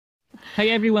Hi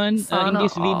everyone, in Sana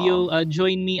this all. video,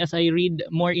 join me as I read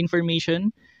more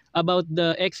information about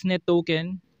the XNET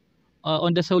token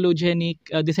on the sologenic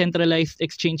decentralized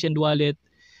exchange and wallet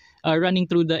running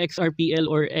through the XRPL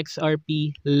or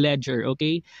XRP ledger.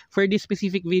 Okay, for this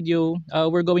specific video,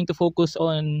 we're going to focus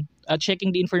on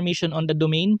checking the information on the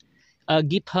domain,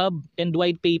 GitHub, and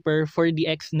white paper for the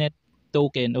XNET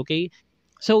token. Okay,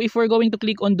 so if we're going to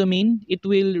click on domain, it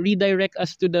will redirect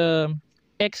us to the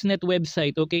XNET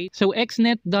website. Okay, so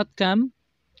xnet.com,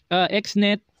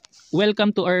 XNET,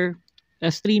 welcome to our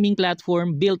streaming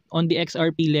platform built on the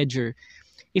XRP ledger.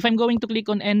 If I'm going to click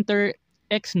on enter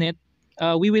XNET,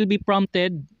 we will be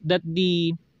prompted that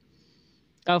the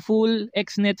full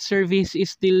XNET service is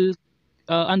still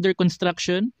under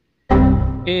construction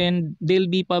and they'll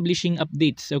be publishing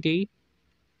updates. Okay.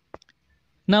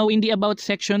 Now, in the about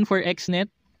section for XNET,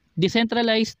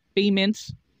 decentralized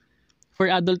payments for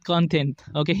adult content.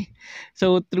 Okay.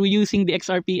 So, through using the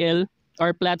XRPL,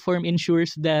 our platform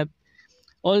ensures that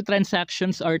all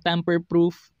transactions are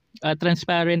tamper-proof,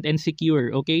 transparent, and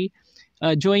secure. Okay.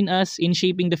 Join us in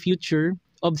shaping the future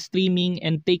of streaming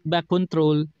and take back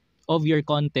control of your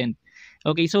content.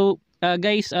 Okay, so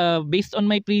guys, based on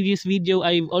my previous video,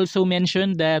 I've also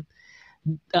mentioned that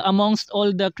amongst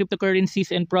all the cryptocurrencies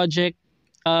and project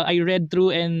I read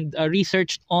through and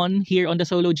researched on here on the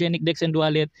Sologenic Dex and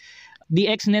Wallet, the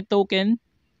XNET token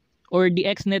or the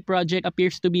XNET project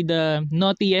appears to be the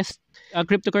naughtiest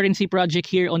cryptocurrency project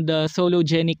here on the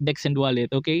Sologenic Dex and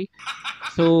Wallet. Okay,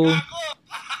 so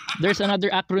there's another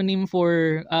acronym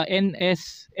for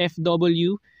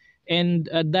NSFW, and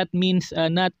that means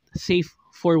not safe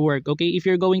for work. Okay, if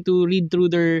you're going to read through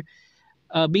their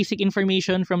basic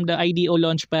information from the IDO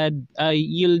Launchpad,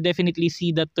 you'll definitely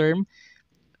see that term.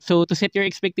 So to set your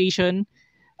expectation,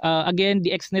 again,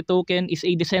 the XNET token is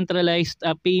a decentralized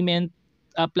payment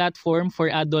platform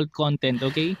for adult content.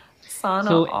 Okay, Sana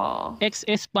so all.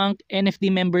 XS Punk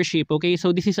NFT membership. Okay,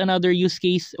 so this is another use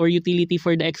case or utility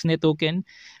for the XNET token.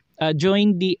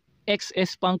 Join the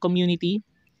XS Punk community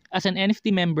as an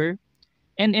NFT member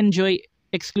and enjoy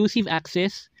exclusive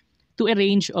access to a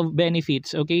range of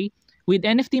benefits. Okay, with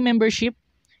NFT membership,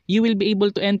 you will be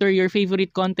able to enter your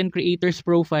favorite content creator's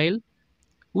profile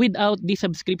without the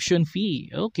subscription fee.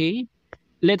 Okay,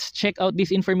 let's check out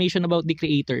this information about the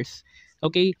creators.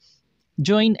 Okay,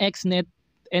 join XNET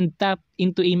and tap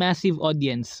into a massive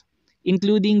audience,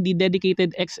 including the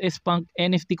dedicated XS Punk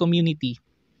NFT community.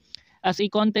 As a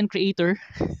content creator,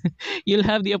 you'll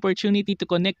have the opportunity to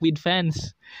connect with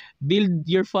fans, build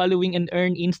your following, and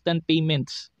earn instant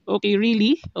payments. Okay,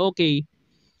 really? Okay.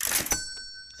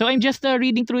 So I'm just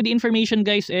reading through the information,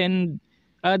 guys, and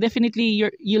definitely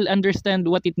you'll understand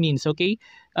what it means. Okay.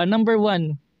 Number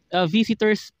one,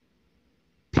 visitors.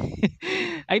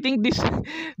 I think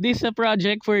this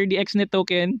project for the XNET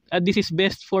token, this is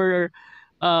best for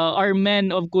our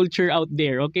men of culture out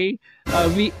there. Okay,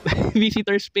 we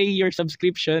visitors pay your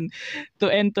subscription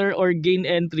to enter or gain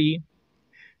entry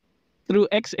through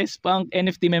XS Punk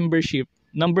NFT membership.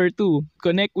 Number two,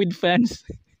 connect with fans,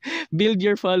 build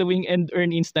your following, and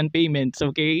earn instant payments.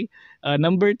 Okay.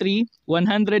 Number three,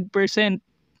 100%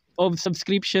 of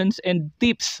subscriptions and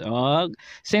tips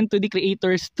sent to the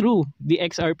creators through the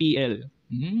XRPL.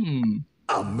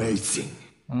 Amazing.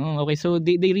 Oh, okay, so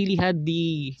they really had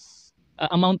the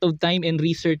amount of time and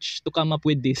research to come up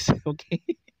with this. Okay.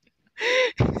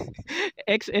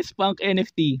 XS Punk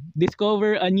NFT.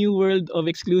 Discover a new world of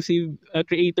exclusive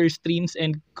creator streams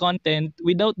and content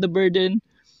without the burden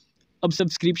of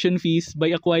subscription fees by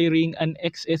acquiring an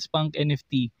XS Punk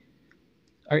NFT.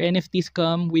 Our NFTs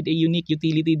come with a unique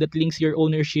utility that links your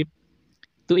ownership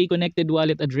to a connected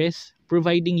wallet address,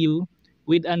 providing you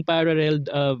with unparalleled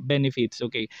benefits.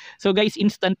 Okay. So guys,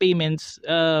 instant payments,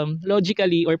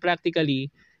 logically or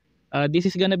practically, this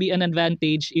is gonna be an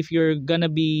advantage if you're gonna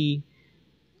be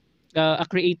a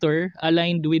creator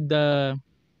aligned with the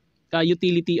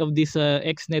utility of this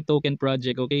XNET token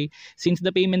project. Okay, since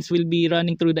the payments will be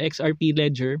running through the XRP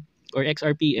ledger or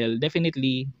XRPL,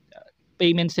 definitely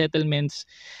payment settlements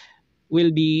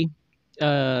will be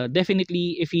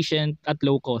definitely efficient at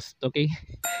low cost. Okay,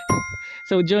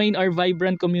 so join our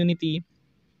vibrant community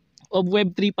of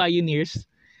Web3 pioneers.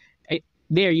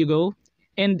 There you go.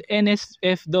 And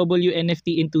NSFW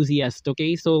NFT enthusiast.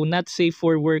 Okay, so not safe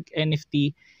for work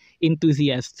NFT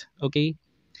enthusiast. Okay,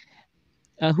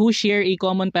 who share a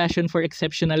common passion for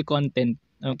exceptional content.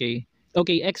 Okay.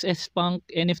 Okay, XS Punk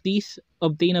NFTs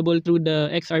obtainable through the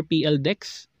XRPL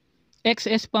DEX.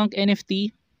 XS Punk NFT,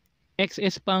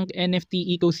 XS Punk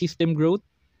NFT ecosystem growth,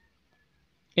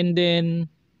 and then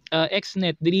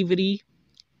XNET delivery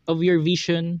of your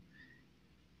vision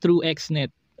through XNET.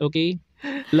 Okay,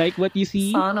 like what you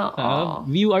see, Sana all.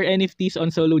 view our NFTs on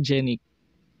Sologenic.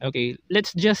 Okay,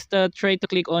 let's just try to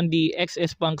click on the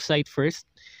XS Punk site first.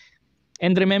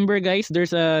 And remember guys,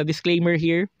 there's a disclaimer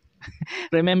here.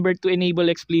 Remember to enable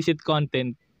explicit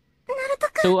content.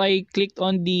 So I clicked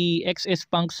on the XS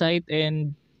Punk site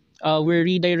and we're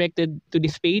redirected to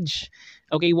this page.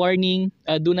 Okay, warning,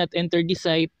 do not enter this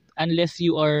site unless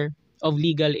you are of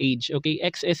legal age. Okay,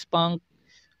 xspunk.xyz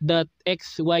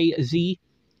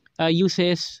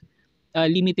uses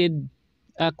limited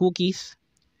cookies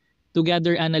to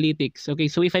gather analytics. Okay,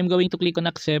 so if I'm going to click on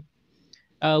accept,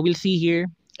 we'll see here,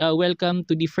 welcome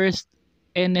to the first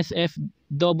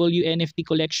NSFW NFT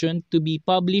collection to be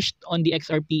published on the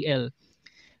XRPL,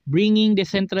 bringing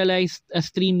decentralized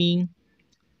streaming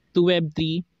to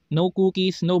Web3, no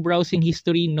cookies, no browsing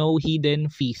history, no hidden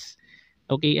fees.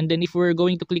 Okay, and then if we're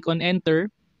going to click on enter,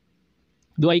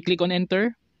 do I click on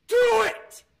enter? Do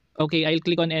it! Okay, I'll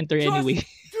click on enter Just anyway.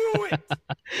 do it!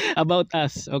 About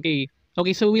us. Okay.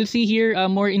 Okay, so we'll see here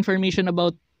more information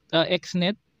about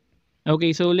XNET.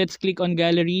 Okay, so let's click on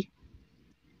gallery.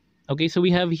 Okay, so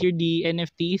we have here the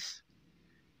NFTs.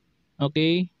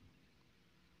 Okay.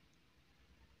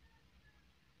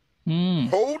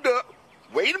 Hold up.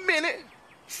 Wait a minute.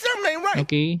 Something ain't right.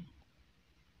 Okay.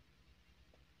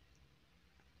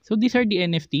 So these are the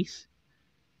NFTs.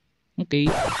 Okay.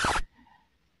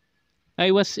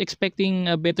 I was expecting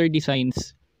better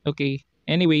designs. Okay.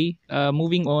 Anyway,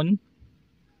 moving on.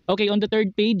 Okay, on the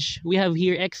third page, we have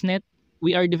here XNET.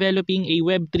 We are developing a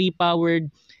Web3 powered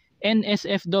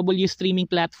NSFW streaming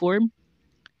platform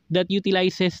that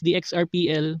utilizes the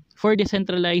XRPL for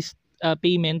decentralized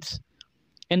payments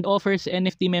and offers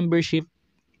NFT membership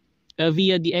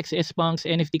via the XS Punk's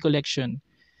NFT collection.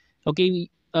 Okay,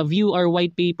 view our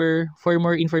white paper for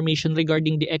more information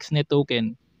regarding the XNET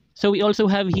token. So we also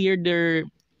have here their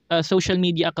social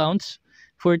media accounts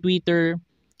for Twitter,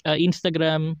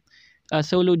 Instagram,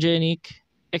 Sologenic,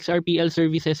 XRPL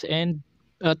services, and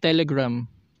Telegram.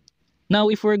 Now,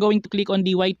 if we're going to click on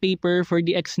the white paper for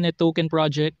the XNET token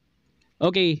project,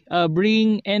 okay,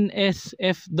 bring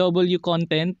NSFW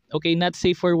content, okay, not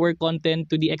safe for work content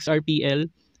to the XRPL,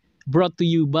 brought to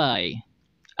you by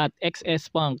at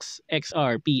XS Punks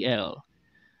XRPL.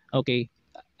 Okay,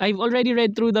 I've already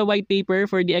read through the white paper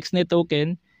for the XNET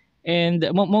token, and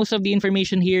most of the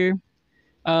information here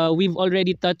we've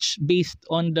already touched based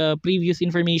on the previous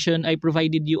information I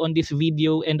provided you on this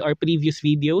video and our previous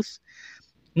videos.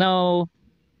 Now,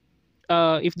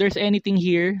 if there's anything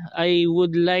here, I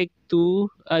would like to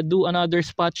do another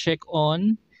spot check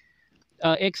on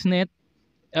XNET.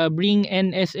 Bring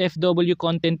NSFW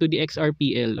content to the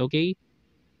XRPL, okay?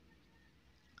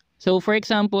 So, for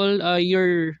example,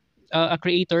 you're a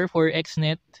creator for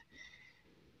XNET.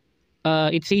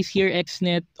 It says here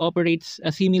XNET operates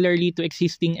similarly to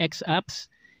existing X apps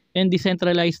and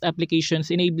decentralized applications,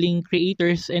 enabling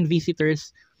creators and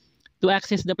visitors to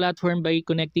access the platform by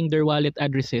connecting their wallet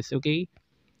addresses, okay?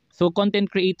 So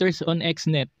content creators on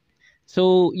XNET.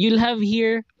 So you'll have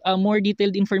here more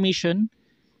detailed information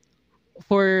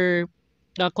for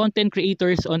content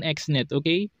creators on XNET,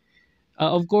 okay?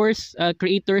 Of course,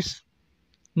 creators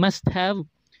must have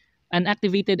an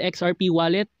activated XRP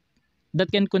wallet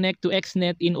that can connect to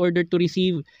XNET in order to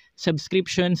receive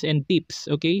subscriptions and tips,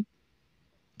 okay?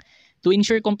 To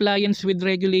ensure compliance with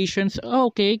regulations,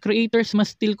 okay, creators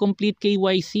must still complete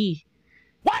KYC.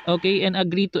 What? Okay, and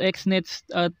agree to XNET's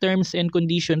terms and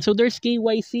conditions. So there's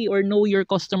KYC or know your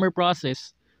customer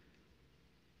process.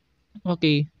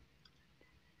 Okay.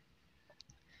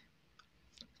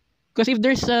 Because if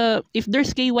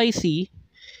there's KYC,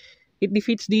 it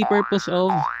defeats the purpose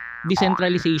of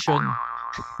decentralization.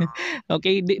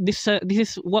 Okay, this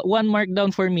is one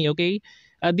markdown for me, okay?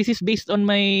 This is based on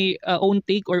my own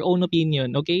take or own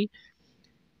opinion, okay?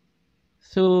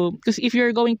 So, because if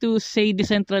you're going to say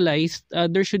decentralized,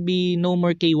 there should be no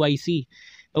more KYC.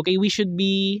 Okay, we should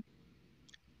be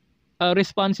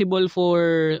responsible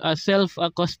for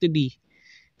self-custody.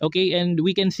 Okay, and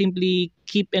we can simply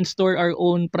keep and store our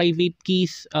own private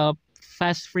keys,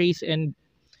 passphrase, and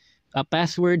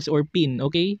passwords or PIN,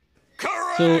 okay?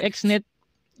 Correct! So, XNET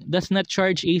does not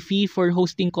charge a fee for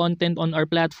hosting content on our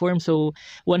platform. So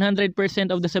 100%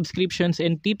 of the subscriptions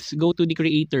and tips go to the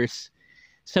creators.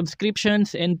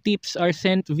 Subscriptions and tips are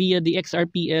sent via the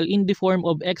XRPL in the form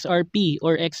of XRP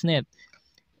or XNET.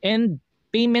 And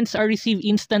payments are received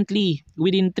instantly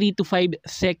within 3 to 5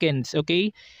 seconds,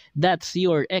 okay? That's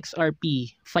your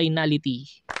XRP finality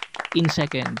in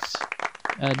seconds.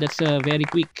 That's very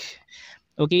quick.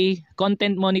 Okay,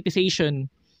 content monetization.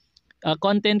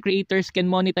 Content creators can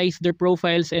monetize their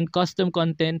profiles and custom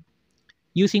content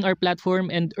using our platform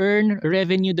and earn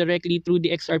revenue directly through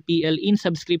the XRPL in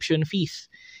subscription fees.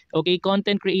 Okay,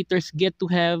 content creators get to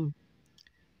have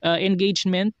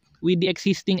engagement with the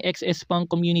existing XS Punk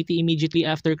community immediately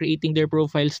after creating their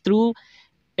profiles through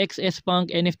XS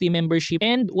Punk NFT membership,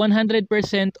 and 100%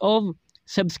 of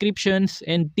subscriptions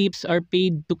and tips are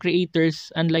paid to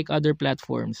creators, unlike other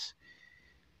platforms.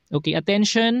 Okay,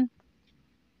 attention.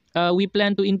 We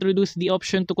plan to introduce the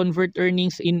option to convert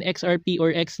earnings in XRP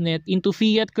or XNET into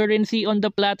fiat currency on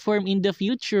the platform in the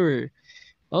future.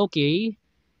 Okay,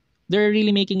 they're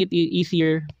really making it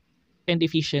easier and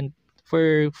efficient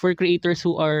for creators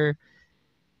who are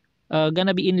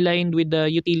gonna be in line with the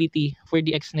utility for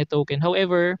the XNET token.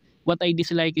 However, what I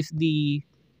dislike is the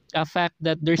fact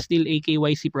that there's still a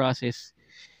KYC process.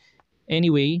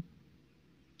 Anyway,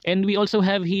 and we also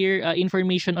have here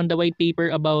information on the white paper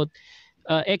about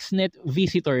XNET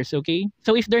visitors. Okay,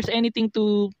 so if there's anything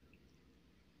to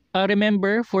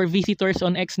remember for visitors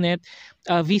on XNET,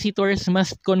 visitors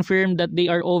must confirm that they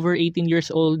are over 18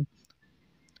 years old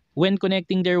when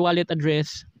connecting their wallet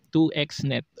address to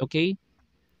XNET. Okay.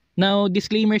 Now,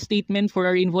 disclaimer statement for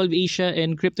our Involve Asia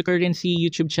and cryptocurrency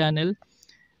YouTube channel.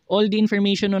 All the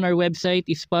information on our website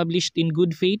is published in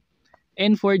good faith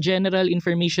and for general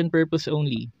information purpose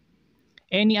only.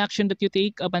 Any action that you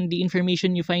take upon the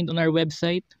information you find on our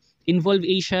website, Involve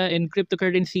Asia and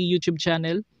cryptocurrency YouTube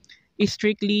channel, is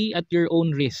strictly at your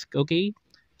own risk, okay?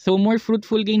 So more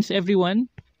fruitful gains, everyone.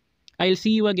 I'll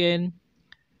see you again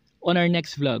on our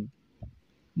next vlog.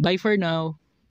 Bye for now.